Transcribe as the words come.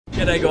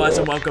G'day guys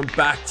and welcome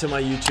back to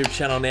my YouTube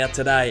channel. Now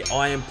today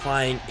I am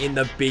playing in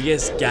the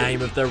biggest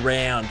game of the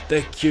round,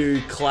 the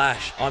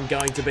Qclash. I'm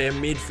going to be a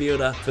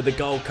midfielder for the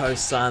Gold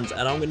Coast Suns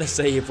and I'm going to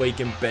see if we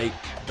can beat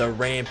the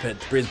rampant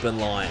Brisbane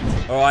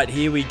Lions. Alright,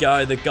 here we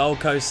go. The Gold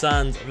Coast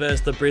Suns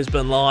versus the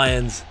Brisbane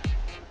Lions.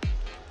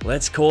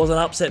 Let's cause an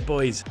upset,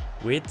 boys.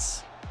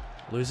 Wits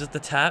loses the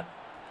tap.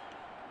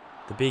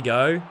 The big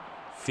O.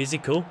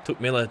 Physical. Took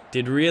Miller.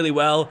 Did really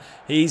well.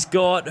 He's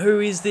got...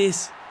 Who is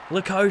this?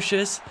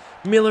 Lukosius.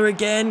 Miller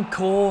again,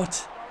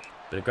 caught.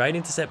 But a great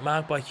intercept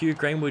mark by Hugh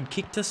Greenwood.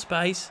 Kick to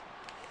space.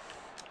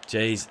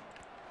 Jeez.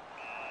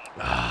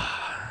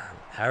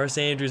 Harris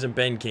Andrews and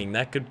Ben King.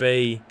 That could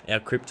be our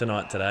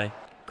kryptonite today.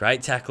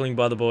 Great tackling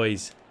by the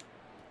boys.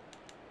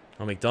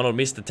 Oh, MacDonald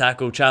missed the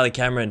tackle. Charlie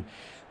Cameron.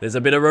 There's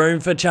a bit of room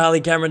for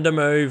Charlie Cameron to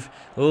move.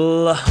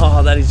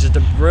 Oh, that is just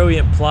a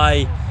brilliant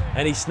play.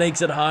 And he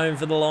sneaks it home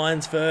for the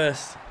Lions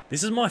first.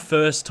 This is my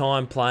first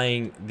time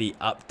playing the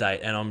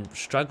update. And I'm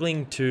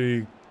struggling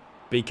to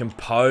be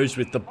composed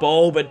with the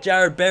ball, but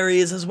Jared Berry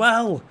is as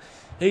well.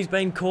 He's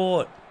been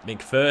caught.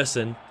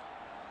 McPherson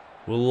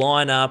will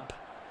line up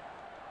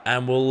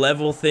and will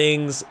level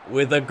things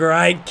with a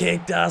great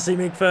kick. Darcy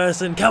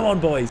McPherson. Come on,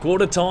 boys.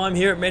 Quarter time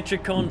here at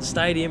Metricon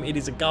Stadium. It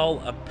is a goal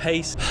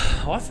apiece.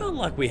 I felt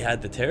like we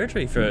had the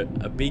territory for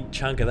a big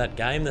chunk of that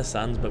game, the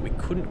Suns, but we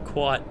couldn't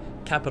quite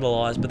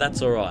capitalise, but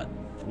that's all right.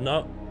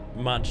 Not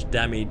much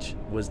damage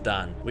was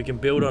done. We can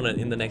build on it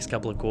in the next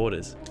couple of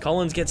quarters.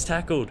 Collins gets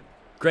tackled.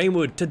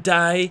 Greenwood,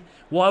 today,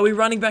 why are we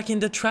running back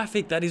into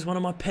traffic? That is one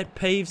of my pet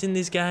peeves in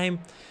this game.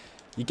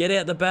 You get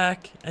out the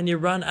back and you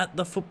run at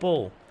the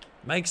football.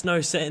 Makes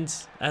no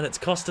sense, and it's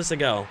cost us a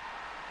goal.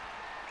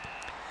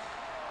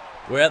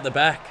 We're out the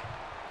back.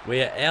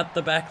 We are out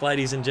the back,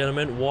 ladies and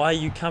gentlemen. Why are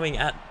you coming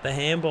at the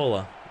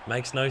handballer?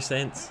 Makes no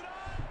sense.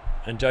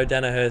 And Joe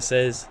Danaher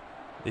says,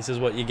 this is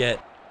what you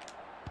get.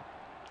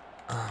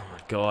 Oh my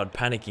God,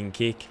 panicking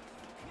kick.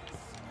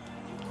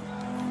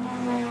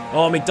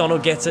 Oh,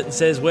 MacDonald gets it and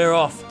says, we're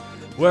off.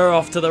 We're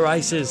off to the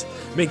races.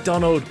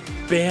 MacDonald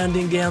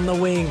bounding down the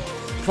wing.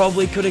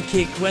 Probably could have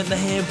kicked, went the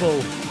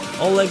handball.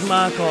 Oleg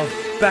Markov,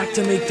 back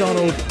to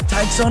MacDonald.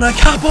 Takes on a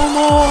couple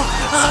more.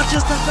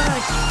 Arches the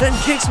back and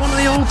kicks one of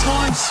the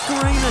all-time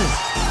screamers.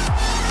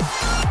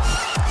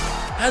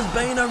 Has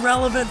been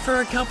irrelevant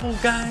for a couple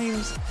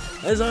games.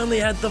 Has only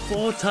had the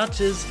 4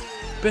 touches.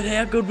 But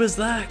how good was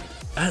that?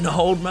 And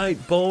old mate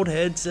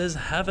Baldhead says,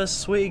 have a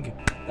swig.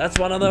 That's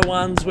one of the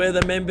ones where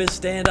the members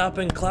stand up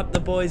and clap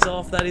the boys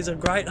off. That is a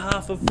great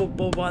half of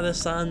football by the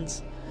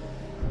Suns.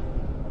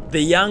 The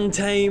young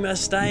team are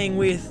staying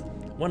with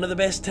one of the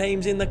best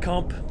teams in the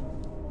comp.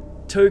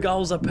 2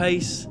 goals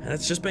apiece, and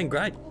it's just been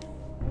great.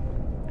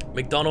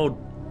 MacDonald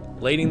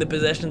leading the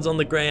possessions on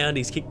the ground.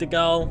 He's kicked a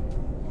goal.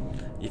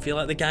 You feel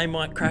like the game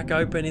might crack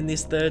open in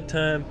this third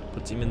term.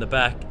 Puts him in the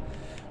back.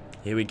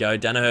 Here we go.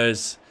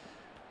 Danaher's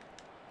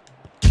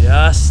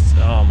just...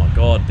 Oh my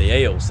God. The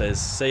eel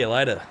says, see you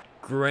later.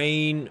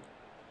 Greenwood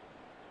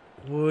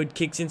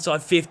kicks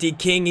inside 50.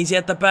 King, he's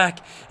out the back.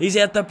 He's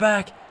out the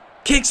back.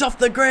 Kicks off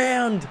the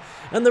ground.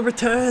 And the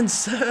return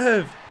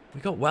serve.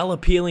 We got Weller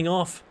peeling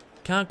off.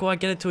 Can't quite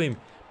get it to him.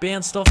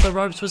 Bounced off the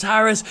ropes was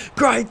Harris.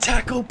 Great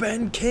tackle,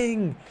 Ben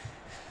King.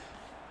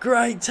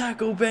 Great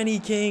tackle, Benny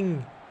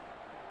King.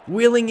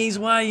 Willing his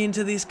way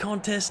into this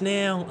contest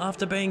now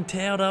after being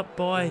towed up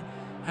by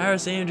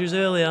Harris Andrews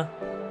earlier.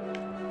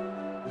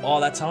 Oh,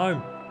 that's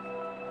home.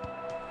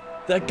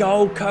 The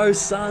Gold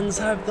Coast Suns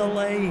have the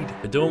lead.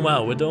 We're doing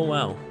well. We're doing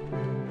well.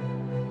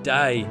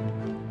 Day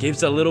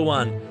gives a little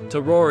one to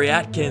Rory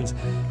Atkins.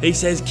 He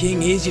says, King,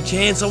 here's your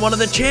chance on one of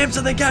the champs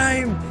of the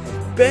game.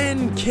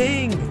 Ben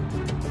King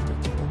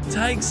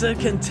takes a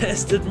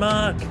contested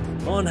mark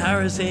on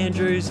Harris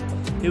Andrews.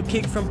 He'll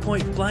kick from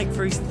point blank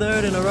for his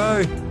 3rd in a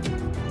row.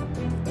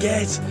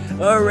 Get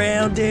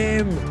around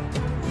him.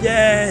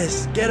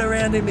 Yes, get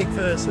around him,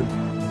 McPherson.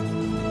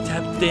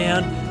 Tap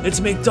down. It's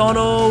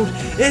MacDonald.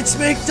 It's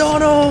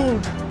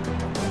MacDonald.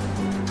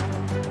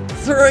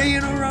 3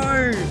 in a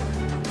row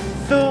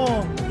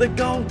for the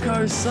Gold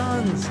Coast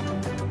Suns.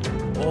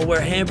 Oh, we're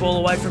a handball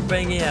away from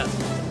being out.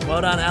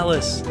 Well done,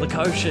 Alice.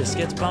 Lukosius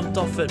gets bumped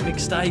off it.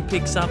 McStay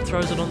picks up,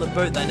 throws it on the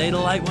boot. They need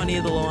a late one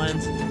here, the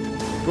Lions.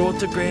 Brought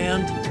to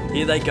ground.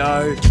 Here they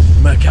go.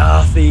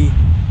 McCarthy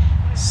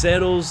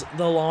settles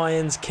the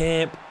Lions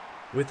camp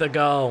with a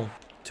goal.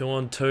 2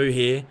 on 2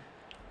 here.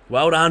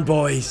 Well done,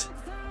 boys.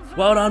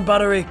 Well done,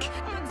 Butterick.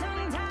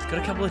 He's got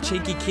a couple of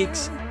cheeky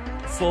kicks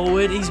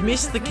forward. He's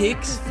missed the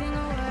kicks.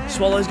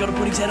 Swallow's got to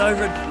put his head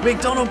over it.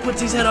 MacDonald puts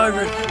his head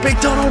over it.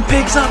 MacDonald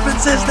picks up and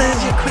says,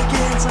 there's your quick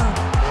answer.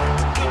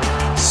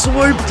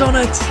 Swooped on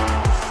it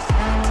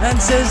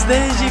and says,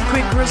 there's your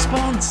quick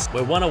response.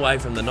 We're 1 away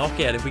from the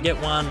knockout. If we get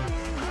 1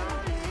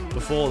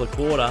 before the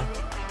quarter,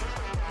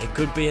 it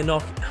could be a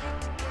knock.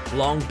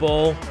 Long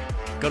ball.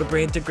 Got to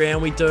bring it to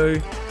ground. We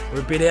do.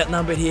 We're a bit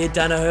outnumbered here.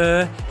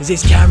 Danaher. Is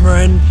this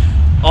Cameron?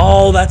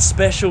 Oh, that's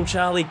special,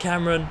 Charlie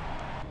Cameron.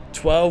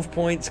 12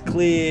 points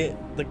clear.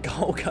 The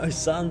Gold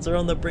Coast Suns are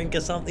on the brink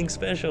of something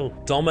special.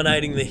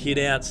 Dominating the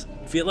hit-outs.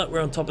 Feel like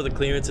we're on top of the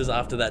clearances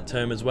after that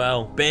term as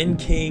well. Ben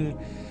King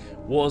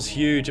was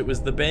huge. It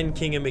was the Ben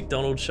King and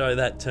MacDonald show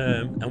that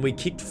term, and we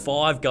kicked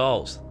 5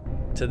 goals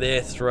to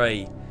their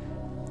 3.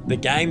 The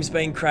game's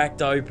been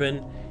cracked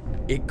open.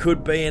 It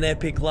could be an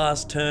epic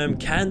last term.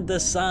 Can the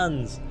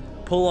Suns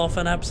pull off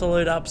an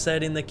absolute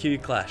upset in the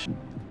Qclash?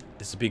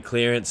 This is a big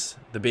clearance.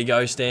 The big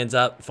O stands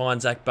up,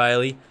 finds Zach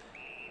Bailey.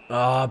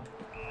 I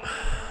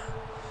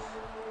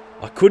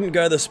couldn't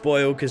go the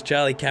spoil because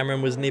Charlie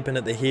Cameron was nipping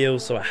at the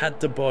heels, so I had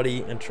to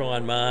body and try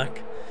and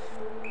mark.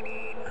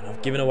 And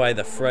I've given away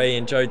the free,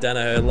 and Joe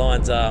Danaher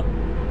lines up,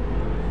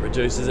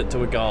 reduces it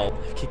to a goal.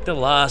 Kicked the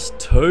last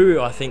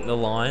 2, I think, the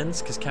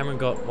Lions, because Cameron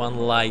got one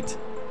late.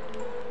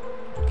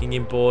 Looking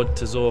inboard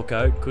to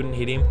Zorko, couldn't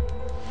hit him.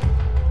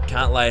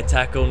 Can't lay a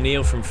tackle.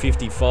 Neil from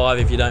 55,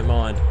 if you don't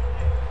mind.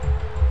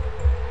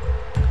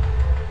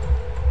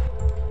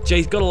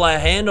 Geez, got to lay a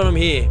hand on him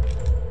here.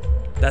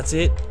 That's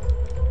it.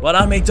 Well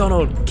done,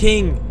 MacDonald.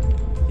 King.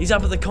 He's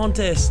up at the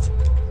contest.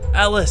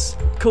 Alice.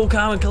 Cool,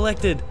 calm and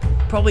collected.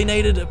 Probably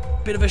needed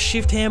a bit of a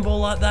shift handball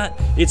like that.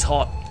 It's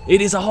hot.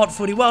 It is a hot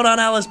footy. Well done,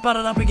 Alice.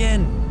 Butted up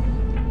again.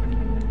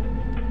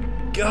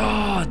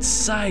 God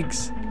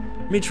sakes.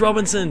 Mitch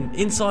Robinson.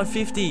 Inside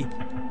 50.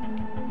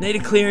 Need a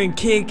clearing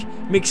kick.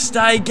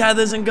 McStay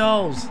gathers and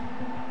goals.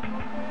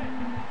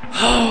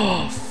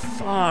 Oh,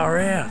 far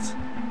out.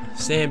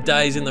 Sam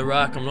Day's in the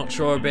ruck. I'm not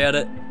sure about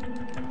it.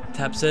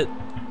 Taps it.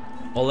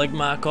 Oleg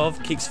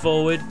Markov kicks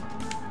forward.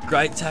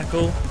 Great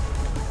tackle.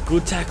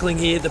 Good tackling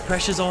here. The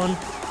pressure's on.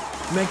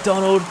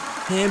 MacDonald.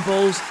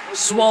 Handballs.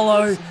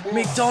 Swallow.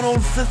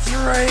 MacDonald for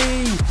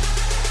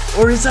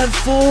 3. Or is that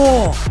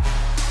 4?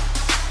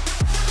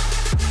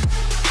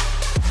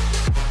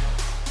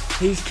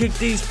 He's kicked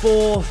his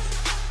 4th.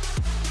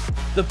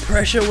 The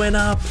pressure went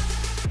up.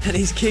 And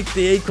he's kicked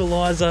the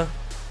equaliser.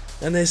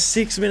 And there's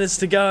 6 minutes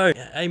to go.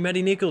 Hey,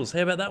 Matty Nichols,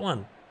 how about that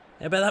one?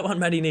 How about that one,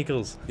 Matty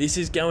Nichols? This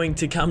is going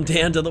to come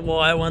down to the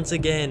wire once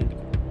again.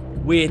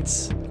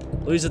 Wits,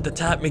 lose at the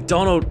tap.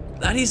 MacDonald,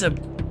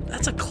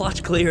 that's a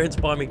clutch clearance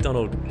by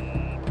MacDonald.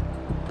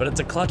 But it's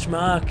a clutch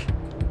mark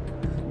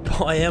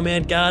by our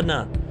man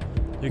Gardner,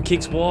 who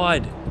kicks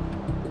wide.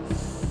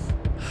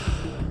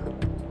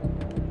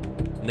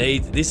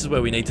 This is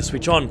where we need to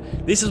switch on.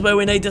 This is where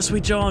we need to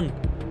switch on.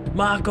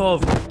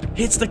 Markov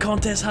hits the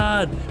contest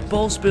hard.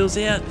 Ball spills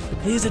out.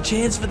 Here's a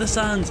chance for the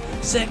Suns.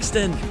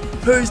 Sexton.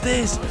 Who's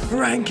this?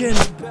 Rankin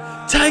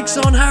takes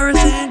on Harris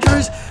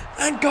Andrews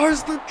and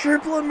goes the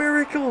tripler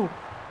miracle.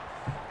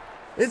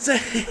 It's a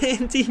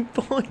handy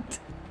point.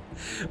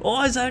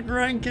 Isaac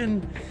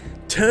Rankin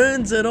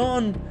turns it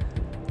on.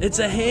 It's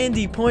a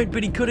handy point,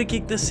 but he could have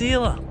kicked the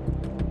sealer.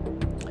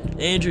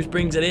 Andrews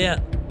brings it out.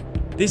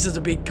 This is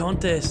a big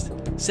contest.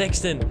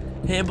 Sexton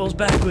handballs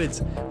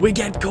backwards. We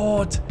get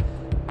caught.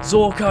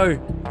 Zorko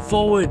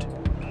forward.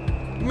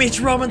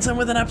 Mitch Robinson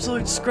with an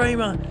absolute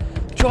screamer.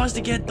 Tries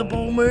to get the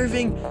ball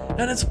moving,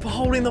 and it's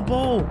holding the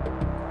ball.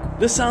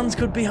 The Suns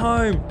could be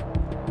home.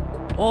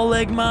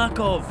 Oleg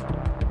Markov.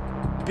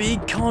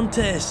 Big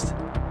contest.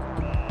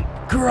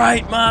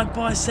 Great mark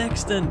by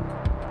Sexton.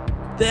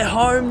 They're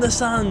home, the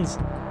Suns.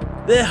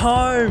 They're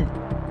home.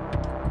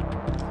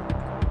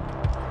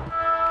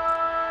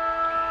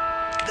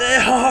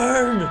 They're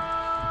home.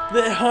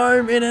 They're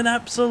home in an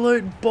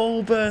absolute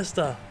ball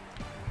burster.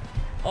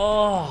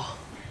 Oh.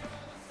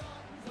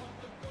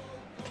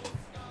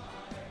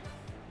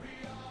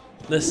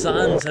 The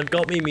Suns have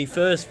got me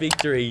first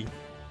victory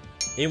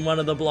in one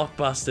of the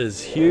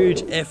blockbusters.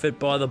 Huge effort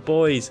by the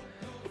boys.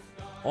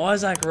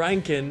 Isaac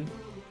Rankin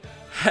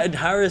had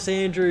Harris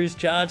Andrews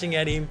charging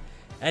at him,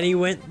 and he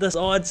went the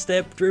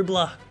sidestep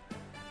dribbler.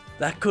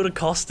 That could have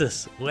cost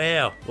us.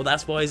 Wow. Well,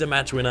 that's why he's a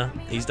match winner.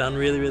 He's done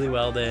really, really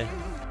well there.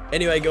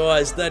 Anyway,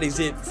 guys, that is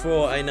it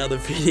for another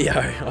video.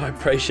 I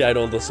appreciate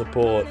all the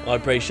support. I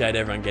appreciate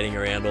everyone getting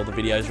around all the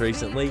videos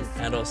recently,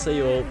 and I'll see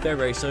you all very,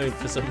 very soon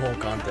for some more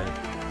content.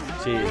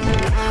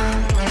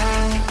 Cheers.